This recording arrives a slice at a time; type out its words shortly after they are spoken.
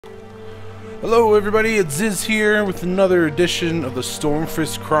Hello everybody, it's Ziz here with another edition of the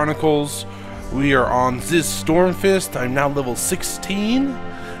Stormfist Chronicles. We are on Ziz Stormfist. I'm now level 16.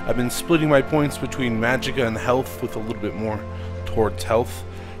 I've been splitting my points between Magicka and health with a little bit more towards health.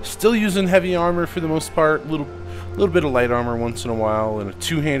 Still using heavy armor for the most part, little bit of light armor once in a while, and a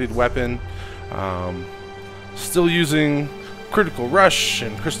two-handed weapon. Still using Critical Rush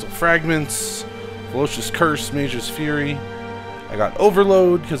and Crystal Fragments, Ferocious Curse, Mage's Fury. I got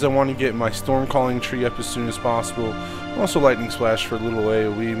Overload because I want to get my Storm Calling tree up as soon as possible. Also Lightning Splash for a little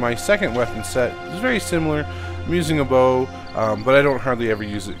AoE. My second weapon set is very similar. I'm using a bow, but I don't hardly ever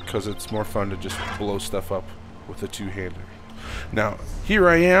use it because it's more fun to just blow stuff up with a two-hander. Now, here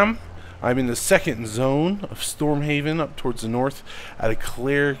I am. I'm in the second zone of Stormhaven up towards the north at a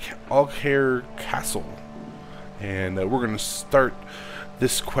Alcair Castle. And we're going to start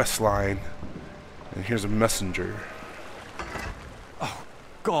this quest line. And here's a messenger. Oh,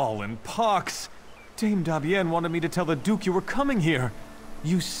 gall and pox! Dame Dabienne wanted me to tell the Duke you were coming here.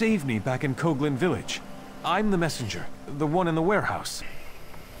 You saved me back in Coglin Village. I'm the messenger, the one in the warehouse.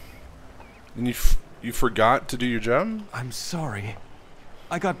 And you forgot to do your job? I'm sorry.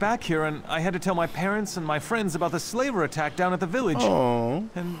 I got back here and I had to tell my parents and my friends about the slaver attack down at the village. Oh.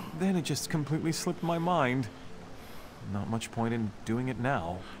 And then it just completely slipped my mind. Not much point in doing it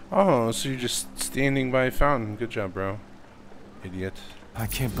now. Oh, so you're just standing by a fountain. Good job, bro. Idiot. I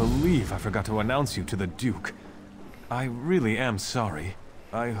can't believe I forgot to announce you to the Duke. I really am sorry.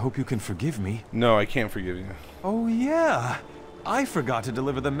 I hope you can forgive me. No, I can't forgive you. Oh yeah! I forgot to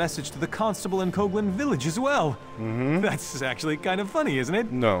deliver the message to the constable in Coglin Village as well. Mm-hmm. That's actually kind of funny, isn't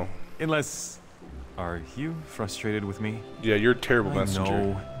it? No. Unless... Are you frustrated with me? Yeah, you're a terrible messenger.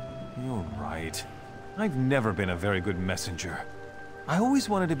 No, you're right. I've never been a very good messenger. I always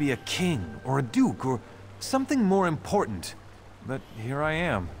wanted to be a king, or a duke, or something more important. But here I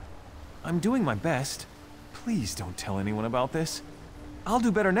am. I'm doing my best. Please don't tell anyone about this. I'll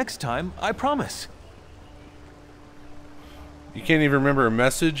do better next time, I promise. You can't even remember a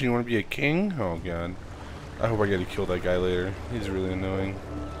message? You want to be a king? Oh, God. I hope I get to kill that guy later. He's really annoying.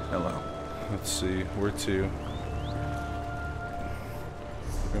 Hello. Let's see. Where to?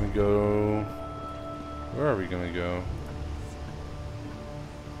 We're going to go... Where are we going to go?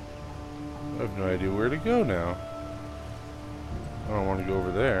 I have no idea where to go now. I don't want to go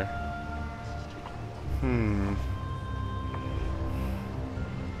over there.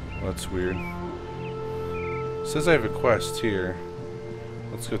 That's weird. It says I have a quest here.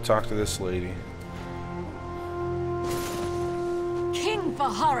 Let's go talk to this lady. King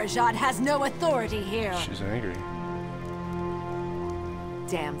Faharajad has no authority here. She's angry.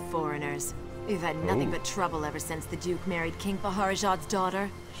 Damn foreigners. We've had nothing but trouble ever since the Duke married King Faharajad's daughter.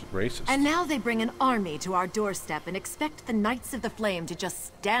 She's racist. And now they bring an army to our doorstep and expect the Knights of the Flame to just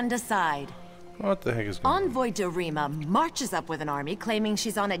stand aside. What the heck is going on? Envoy Darima marches up with an army claiming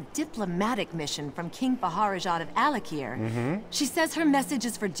she's on a diplomatic mission from King Faharajad of Alakir. She says her message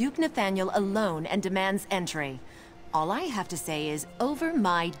is for Duke Nathaniel alone and demands entry. All I have to say is, over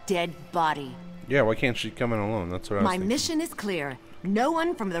my dead body. Yeah, why can't she come in alone? That's what I was thinking. My mission is clear. No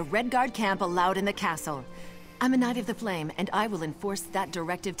one from the Red Guard camp allowed in the castle. I'm a Knight of the Flame, and I will enforce that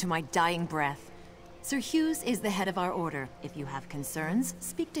directive to my dying breath. Sir Hughes is the head of our order. If you have concerns,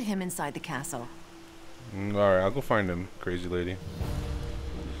 speak to him inside the castle. Alright, I'll go find him, crazy lady.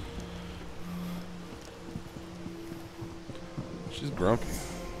 She's grumpy.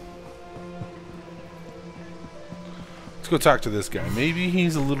 Let's go talk to this guy. Maybe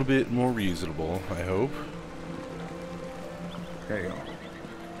he's a little bit more reasonable, I hope. Hail.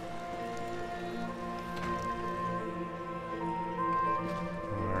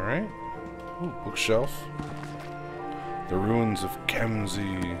 Alright. Ooh, bookshelf. The ruins of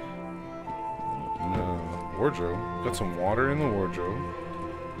Kemsey. Wardrobe. Got some water in the wardrobe.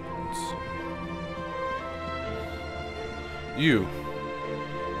 Let's see. You.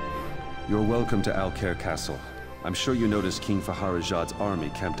 You're welcome to Alcair Castle. I'm sure you noticed King Faharajad's army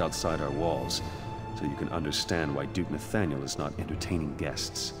camped outside our walls, so you can understand why Duke Nathaniel is not entertaining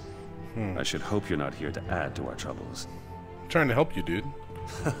guests. I should hope you're not here to add to our troubles. I'm trying to help you, dude.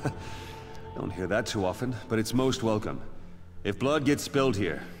 Don't hear that too often, but it's most welcome. If blood gets spilled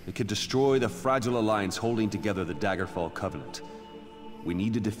here, it could destroy the fragile alliance holding together the Daggerfall Covenant. We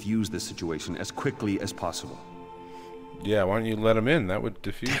need to defuse this situation as quickly as possible. Yeah, why don't you let him in? That would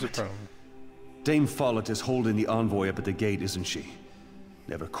defuse the problem. Dame Follett is holding the envoy up at the gate, isn't she?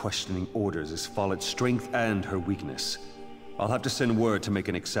 Never questioning orders is Follett's strength and her weakness. I'll have to send word to make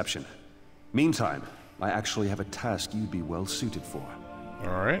an exception. Meantime, I actually have a task you'd be well suited for.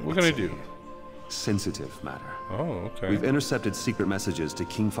 Alright, what can I do? sensitive matter. Oh, okay. We've intercepted secret messages to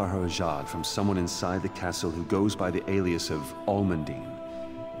King Faharajad from someone inside the castle who goes by the alias of Almandine.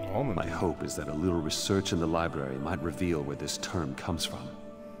 My hope is that a little research in the library might reveal where this term comes from.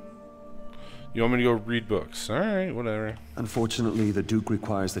 You want me to go read books? Alright, whatever. Unfortunately, the Duke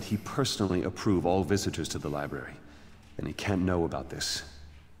requires that he personally approve all visitors to the library, and he can't know about this.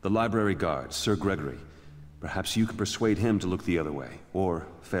 The library guard, Sir Gregory, perhaps you can persuade him to look the other way, or,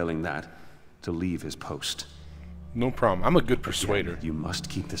 failing that, to leave his post. No problem. I'm a good persuader. You must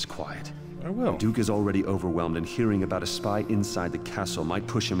keep this quiet. I will. The Duke is already overwhelmed, and hearing about a spy inside the castle might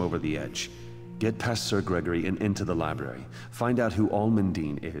push him over the edge. Get past Sir Gregory and into the library. Find out who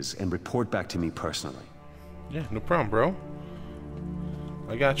Almandine is, and report back to me personally. Yeah, no problem, bro.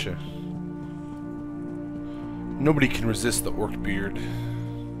 I gotcha. Nobody can resist the orc beard.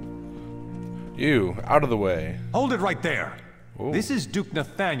 You, out of the way. Hold it right there! Oh. This is Duke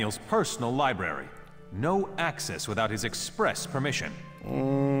Nathaniel's personal library. No access without his express permission.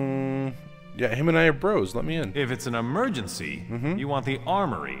 Yeah, him and I are bros. Let me in. If it's an emergency, you want the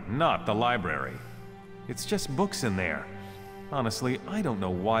armory, not the library. It's just books in there. Honestly, I don't know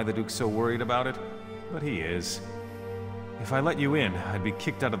why the Duke's so worried about it, but he is. If I let you in, I'd be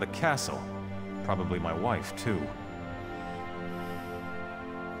kicked out of the castle. Probably my wife, too.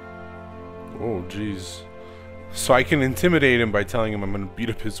 Oh, jeez. So I can intimidate him by telling him I'm gonna beat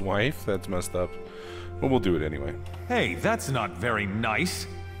up his wife? That's messed up. But we'll do it anyway. Hey, that's not very nice.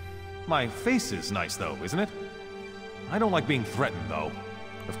 My face is nice, though, isn't it? I don't like being threatened, though.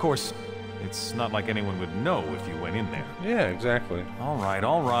 Of course, it's not like anyone would know if you went in there. Yeah, exactly. All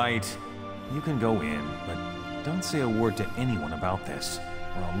right. You can go in, but don't say a word to anyone about this,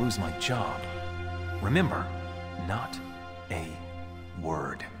 or I'll lose my job. Remember, not a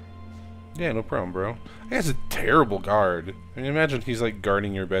word. Yeah, no problem, bro. That's a terrible guard. I mean, imagine he's like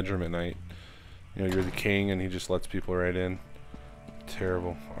guarding your bedroom at night. You know, you're the king and he just lets people right in.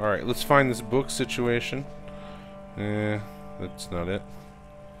 Terrible. Alright, let's find this book situation. That's not it.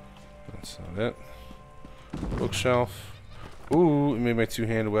 That's not it. Bookshelf. Ooh, it made my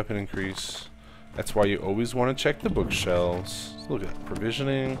two-handed weapon increase. That's why you always want to check the bookshelves. Let's look at that.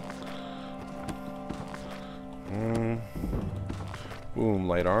 Provisioning. Boom,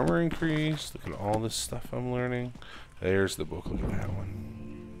 light armor increase. Look at all this stuff I'm learning. There's the book. Look at that one.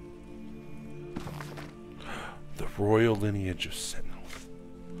 The Royal Lineage of Sentinel.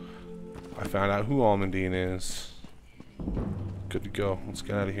 I found out who Almandine is. Good to go. Let's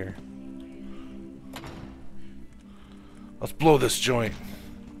get out of here. Let's blow this joint.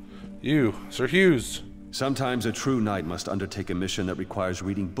 You, Sir Hughes. Sometimes a true knight must undertake a mission that requires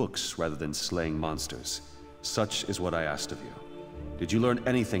reading books rather than slaying monsters. Such is what I asked of you. Did you learn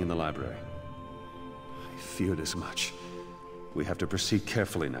anything in the library? I feared as much. We have to proceed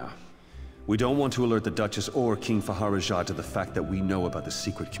carefully now. We don't want to alert the Duchess or King Faharajad to the fact that we know about the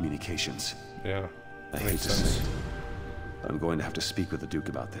secret communications. Yeah, I hate to say it, but I'm going to have to speak with the Duke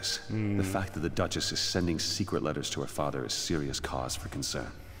about this. The fact that the Duchess is sending secret letters to her father is serious cause for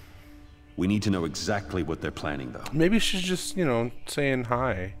concern. We need to know exactly what they're planning, though. Maybe she's just, you know, saying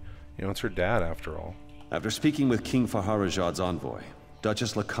hi. You know, it's her dad, after all. After speaking with King Faharajad's envoy,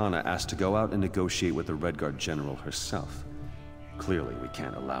 Duchess Lakana asked to go out and negotiate with the Redguard General herself. Clearly, we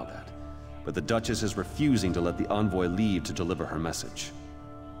can't allow that. But the Duchess is refusing to let the envoy leave to deliver her message.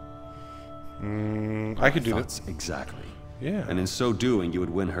 I could do that. Exactly. Yeah. And in so doing, you would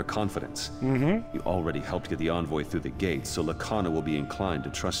win her confidence. You already helped get the envoy through the gate, so Lakana will be inclined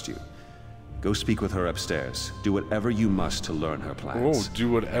to trust you. Go speak with her upstairs. Do whatever you must to learn her plans. Oh, do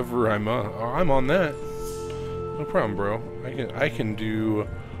whatever I'm on that. No problem, bro. I can do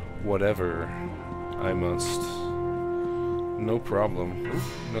whatever I must. No problem. Ooh,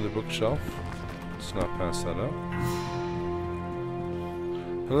 another bookshelf. Let's not pass that up.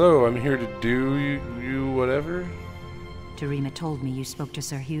 Hello, I'm here to do you whatever. Terima told me you spoke to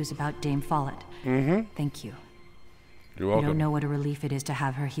Sir Hughes about Dame Follett. Thank you. You're welcome. You don't know what a relief it is to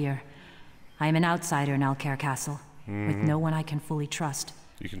have her here. I am an outsider in Alcair Castle, with no one I can fully trust.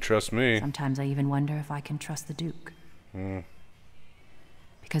 You can trust me. Sometimes I even wonder if I can trust the Duke.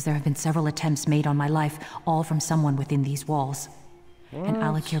 Because there have been several attempts made on my life, all from someone within these walls. An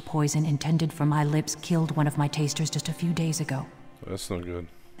Alakir poison intended for my lips killed one of my tasters just a few days ago. That's no good.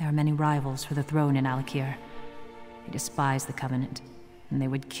 There are many rivals for the throne in Alakir. They despise the Covenant, and they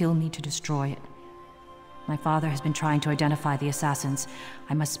would kill me to destroy it. My father has been trying to identify the assassins.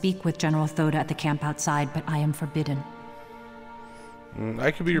 I must speak with General Thoda at the camp outside, but I am forbidden.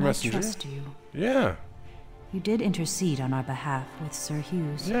 I could be your messenger. I trust you. Yeah. You did intercede on our behalf with Sir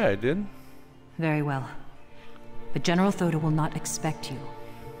Hughes. Yeah, I did. Very well. But General Thoda will not expect you.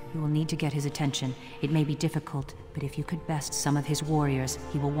 You will need to get his attention. It may be difficult, but if you could best some of his warriors,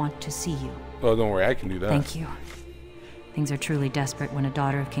 he will want to see you. Oh, don't worry, I can do that. Thank you. Things are truly desperate when a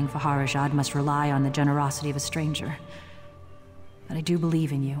daughter of King Faharajad must rely on the generosity of a stranger. But I do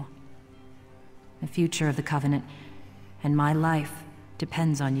believe in you. The future of the Covenant, and my life,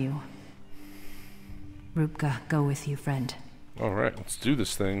 depends on you. Rupka, go with you, friend. Alright, let's do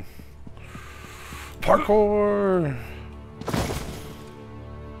this thing. Parkour!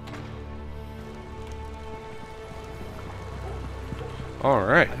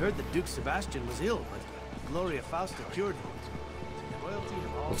 Alright. I heard that Duke Sebastian was ill, but Gloria Fausta cured him.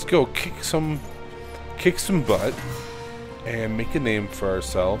 Let's go kick some butt and make a name for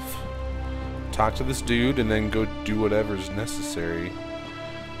ourselves. Talk to this dude and then go do whatever's necessary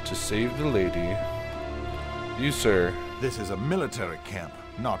to save the lady. You, sir. This is a military camp,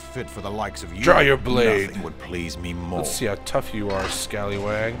 not fit for the likes of you. Draw your blade. Nothing would please me more. Let's see how tough you are,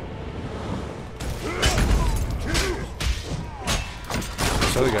 scallywag.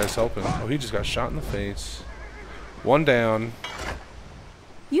 This other guy's helping. Oh, he just got shot in the face. One down.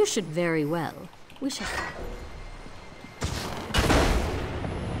 You should very well. We shall.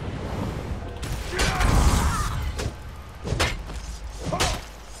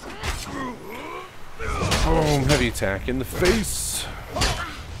 Boom, heavy attack in the face.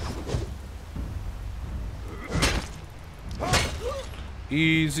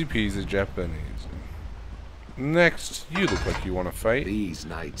 Easy peasy Japanese. Next, you look like you want to fight. These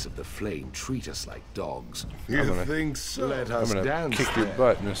Knights of the Flame treat us like dogs. You think so? Let I'm us gonna dance kick your then.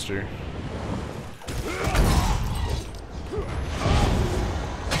 butt, mister.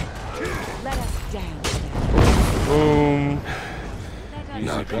 Let us dance. Boom. Easy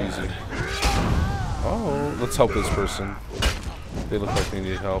Not peasy. Oh, let's help this person. They look like they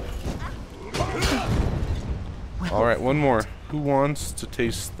need help. Alright, one more. Who wants to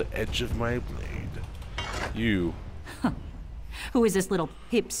taste the edge of my blade? You. Who is this little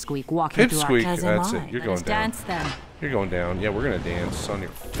pipsqueak walking through our Pipsqueak, Kazan that's it. line? You're Let going us down. dance then. You're going down. Yeah, we're gonna dance on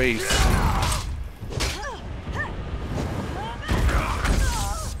your face.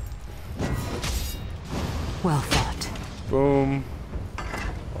 Well fought. Boom.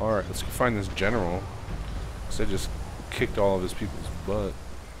 Alright, let's go find this general. Because I just kicked all of his people's butt.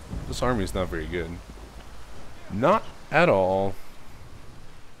 This army's not very good. Not at all.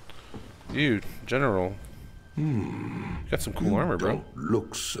 Dude, general. Got some cool armor, bro. Don't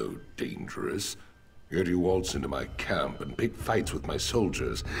look so dangerous. Yet you waltz into my camp and pick fights with my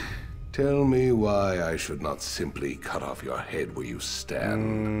soldiers. Tell me why I should not simply cut off your head where you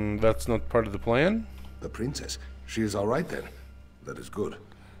stand. That's not part of the plan? The princess. She is all right then. That is good.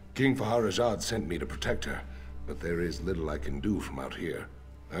 King Faharajad sent me to protect her, but there is little I can do from out here.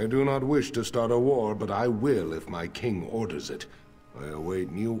 I do not wish to start a war, but I will if my king orders it. I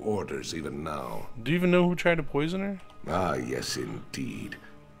await new orders even now. Do you even know who tried to poison her? Ah, yes, indeed.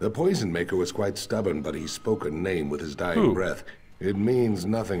 The poison maker was quite stubborn, but he spoke a name with his dying Who? breath. It means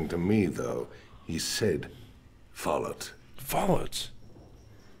nothing to me, though. He said, "Follett." Follett.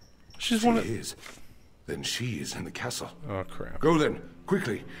 She's She one of... is. Then she is in the castle. Oh, crap. Go then,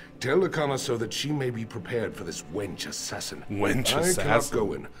 quickly. Tell the connoisseur that she may be prepared for this wench assassin. Wench I cannot assassin.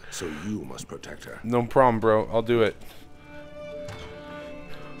 go in, so you must protect her. No problem, bro. I'll do it.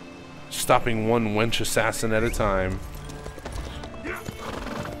 Stopping one wench assassin at a time.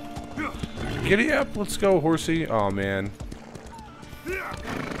 Giddy up. Let's go, horsey. Oh, man.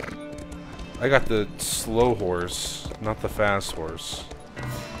 I got the slow horse, not the fast horse.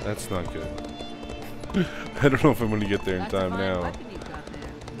 That's not good. I don't know if I'm going to get there in time now.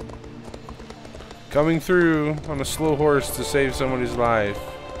 Coming through on a slow horse to save somebody's life.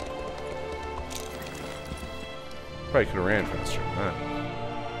 Probably could have ran faster than that.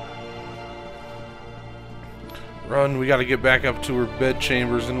 Run, we gotta get back up to her bed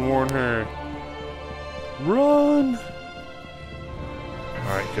chambers and warn her. Run!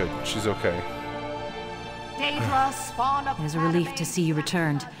 Alright, good. She's okay. It is a relief to see you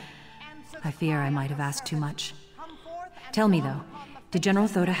returned. I fear I might have asked too much. Tell me, though, did General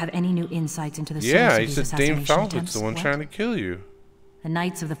Thoda have any new insights into the source Yeah, of he these said Dame assassination Falcot's attempts? the one What? trying to kill you. The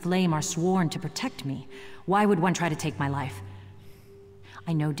Knights of the Flame are sworn to protect me. Why would one try to take my life?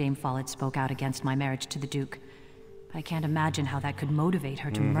 I know Dame Follett spoke out against my marriage to the Duke, but I can't imagine how that could motivate her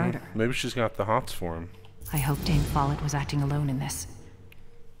to murder. Maybe she's got the hots for him. I hope Dame Follett was acting alone in this.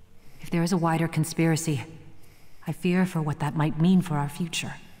 If there is a wider conspiracy, I fear for what that might mean for our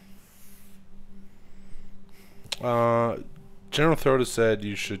future. General Thoda said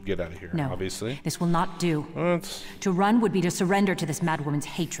you should get out of here, No, obviously. this will not do. What? To run would be to surrender to this madwoman's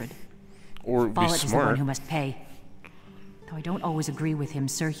hatred. Or be Follett is the one smart. who must pay. Though I don't always agree with him,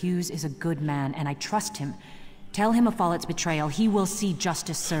 Sir Hughes is a good man, and I trust him. Tell him of Follett's betrayal. He will see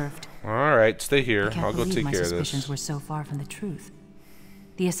justice served. Alright, stay here. I'll go take my care of this. suspicions were so far from the truth.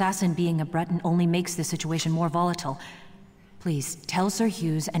 The assassin being a Breton only makes the situation more volatile. Please, tell Sir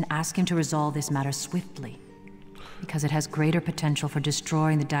Hughes and ask him to resolve this matter swiftly. Because it has greater potential for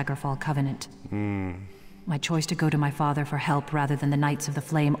destroying the Daggerfall Covenant. My choice to go to my father for help rather than the Knights of the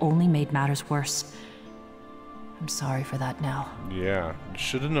Flame only made matters worse. I'm sorry for that now. Yeah,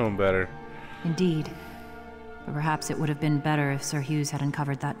 should have known better. Indeed. But perhaps it would have been better if Sir Hughes had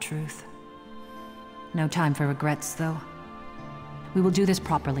uncovered that truth. No time for regrets, though. We will do this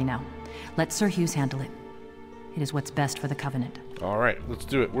properly now. Let Sir Hughes handle it. It is what's best for the Covenant. Alright, let's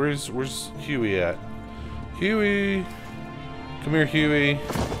do it. Where's Huey at? Huey! Come here, Huey.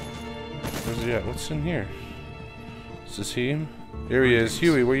 Where's he at? What's in here? Is this him? Here he is.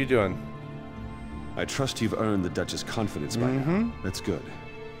 Huey, what are you doing? I trust you've earned the Duchess' confidence by now. That's good.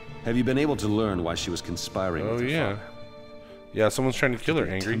 Have you been able to learn why she was conspiring with her father? Yeah, someone's trying to kill her,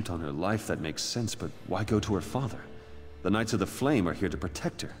 angry. Attempt on her life, that makes sense, but why go to her father? The Knights of the Flame are here to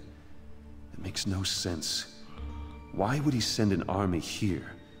protect her. It makes no sense. Why would he send an army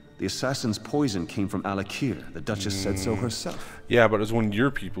here? The assassin's poison came from Alakir. The Duchess said so herself. Yeah, but it was one of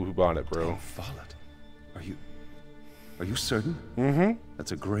your people who bought it, bro. Follett. Are you certain?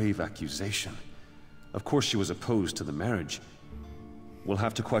 That's a grave accusation. Of course she was opposed to the marriage. We'll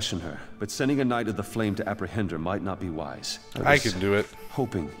have to question her, but sending a Knight of the Flame to apprehend her might not be wise. I can do it.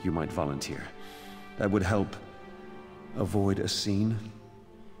 Hoping you might volunteer. That would help avoid a scene.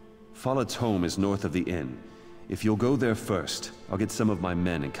 Follett's home is north of the inn. If you'll go there first, I'll get some of my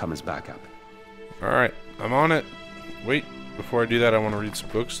men and come as backup. Alright, I'm on it. Wait, before I do that, I want to read some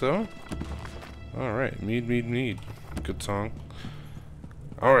books, though. Alright, Mead. Good song.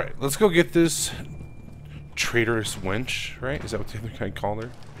 Alright, let's go get this traitorous wench, right? Is that what the other guy called her?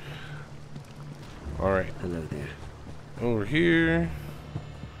 Alright. Hello there. Over here.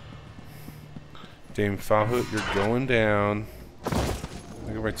 Dame Fahut, you're going down.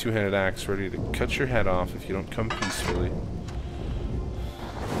 I got my two-handed axe ready to cut your head off if you don't come peacefully.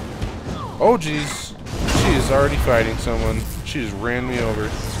 Oh, jeez. She is already fighting someone. She just ran me over.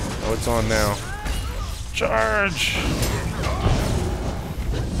 Oh, it's on now. Charge!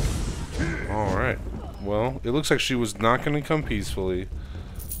 Alright. Well, it looks like she was not going to come peacefully,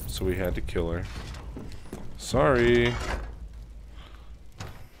 so we had to kill her. Sorry.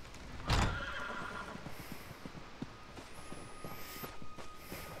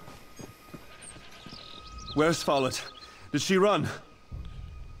 Where's Follett? Did she run?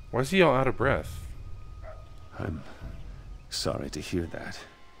 Why is he all out of breath? I'm sorry to hear that.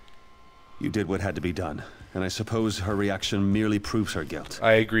 You did what had to be done, and I suppose her reaction merely proves her guilt.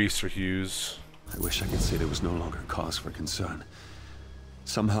 I agree, Sir Hughes. I wish I could say there was no longer cause for concern.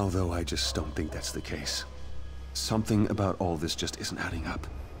 Somehow, though, I just don't think that's the case. Something about all this just isn't adding up.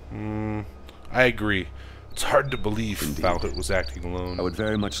 I agree. It's hard to believe Fawlett was acting alone. I would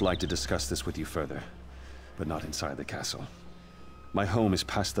very much like to discuss this with you further, but not inside the castle. My home is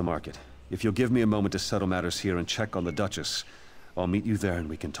past the market. If you'll give me a moment to settle matters here and check on the Duchess, I'll meet you there and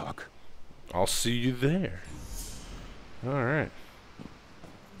we can talk. I'll see you there. Alright.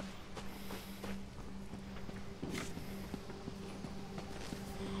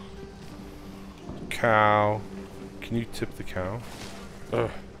 Cow. Can you tip the cow?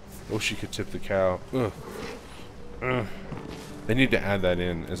 Ugh. Oh, she could tip the cow. Ugh. Ugh. They need to add that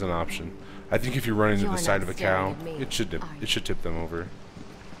in as an option. I think if you're running to the side of a cow, it should tip them over.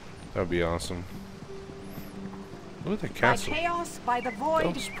 That would be awesome. Look at the castle. By chaos, by the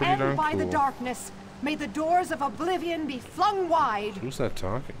void, and by the darkness, may the doors of oblivion be flung wide. Who's that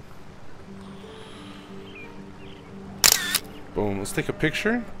talking? Boom. Let's take a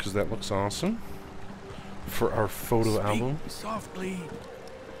picture, because that looks awesome. For our photo album. Softly.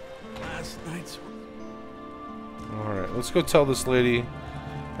 Last night's. Alright, let's go tell this lady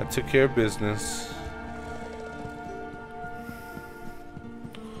I took care of business.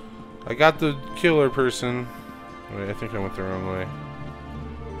 I got the killer person. Wait, I think I went the wrong way.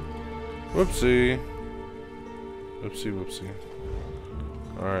 Whoopsie. Whoopsie.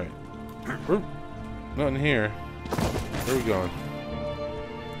 Alright. Nothing here. Where are we going?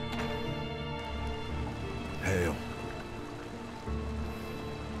 Hail.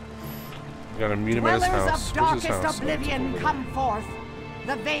 Gotta meet him at his house. Dwellers of darkest oblivion, come forth.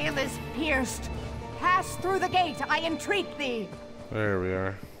 The veil is pierced. Pass through the gate, I entreat thee. There we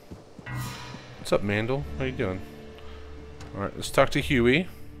are. What's up, Mandel? How you doing? Alright, let's talk to Huey.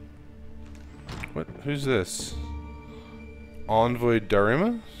 What? Who's this? Envoy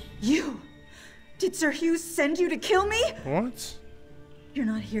Darima? You! Did Sir Hughes send you to kill me? What? You're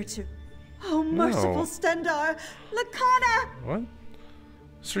not here to... Oh, merciful Stendar! Lakana! What?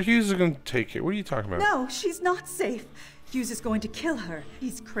 Sir Hughes is going to take it. What are you talking about? No, she's not safe. Hughes is going to kill her.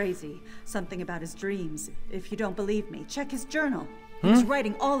 He's crazy. Something about his dreams. If you don't believe me, check his journal. He's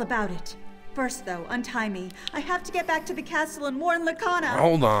writing all about it. First, though, untie me. I have to get back to the castle and warn Lakana.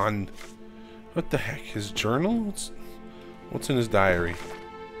 Hold on. What the heck? His journal? What's in his diary?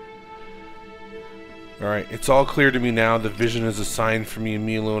 Alright, it's all clear to me now. The vision is a sign for me and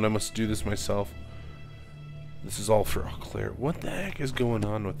me alone. I must do this myself. This is all for all clear. What the heck is going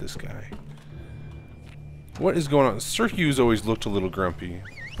on with this guy? What is going on? Sir Hughes always looked a little grumpy,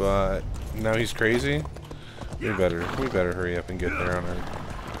 but now he's crazy. We better hurry up and get there on our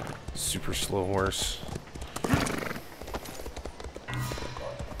super slow horse.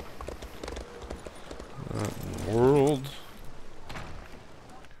 World.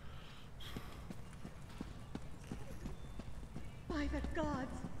 By the gods,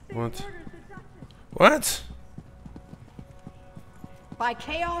 What? What? By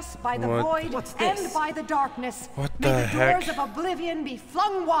chaos, by the What? void, What's and this? by the darkness. What May the the heck? doors of oblivion be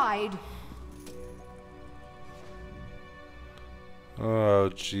flung wide. Oh,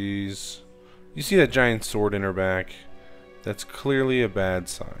 jeez. You see that giant sword in her back? That's clearly a bad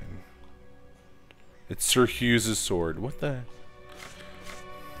sign. It's Sir Hughes' sword. What the?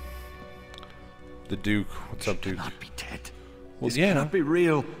 The Duke. What's up, Duke? Cannot be dead. Well, This yeah. cannot be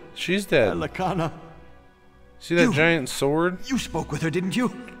real. She's dead. Lakana, See that you- giant sword? you spoke with her, didn't you?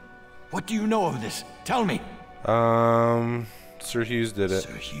 What do you know of this? Tell me. Sir Hughes did it.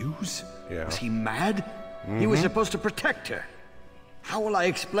 Sir Hughes? Yeah. Was he mad? He was supposed to protect her. How will I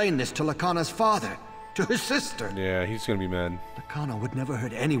explain this to Lakana's father? To her sister? Yeah, he's gonna be mad. Lakana would never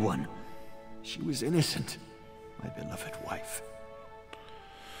hurt anyone. She was innocent. My beloved wife.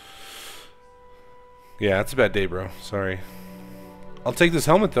 Yeah, it's a bad day, bro. Sorry. I'll take this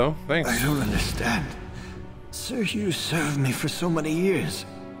helmet, though. Thanks. I don't understand. Sir Hughes served me for so many years.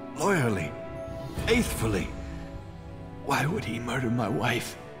 Loyally. Faithfully. Why would he murder my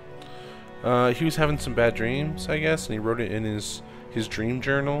wife? He was having some bad dreams, I guess, and he wrote it in his dream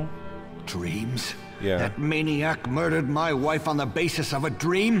journal. Dreams? Yeah. That maniac murdered my wife on the basis of a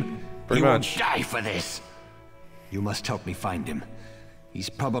dream? Pretty He much. will die for this. You must help me find him. He's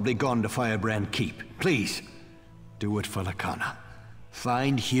probably gone to Firebrand Keep. Please, do it for Lakana.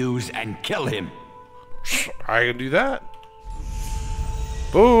 Find Hughes and kill him. I can do that.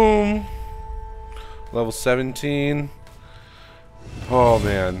 Boom. Level 17. Oh,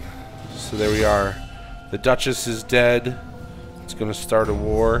 man. So there we are. The Duchess is dead. It's going to start a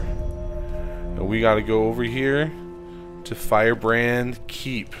war. And we got to go over here to Firebrand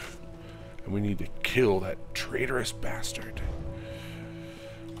Keep. And we need to kill that traitorous bastard.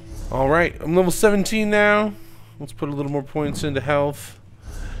 Alright, I'm level 17 now. Let's put a little more points into health.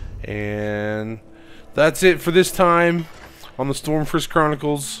 And that's it for this time on the Stormfist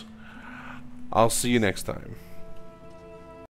Chronicles. I'll see you next time.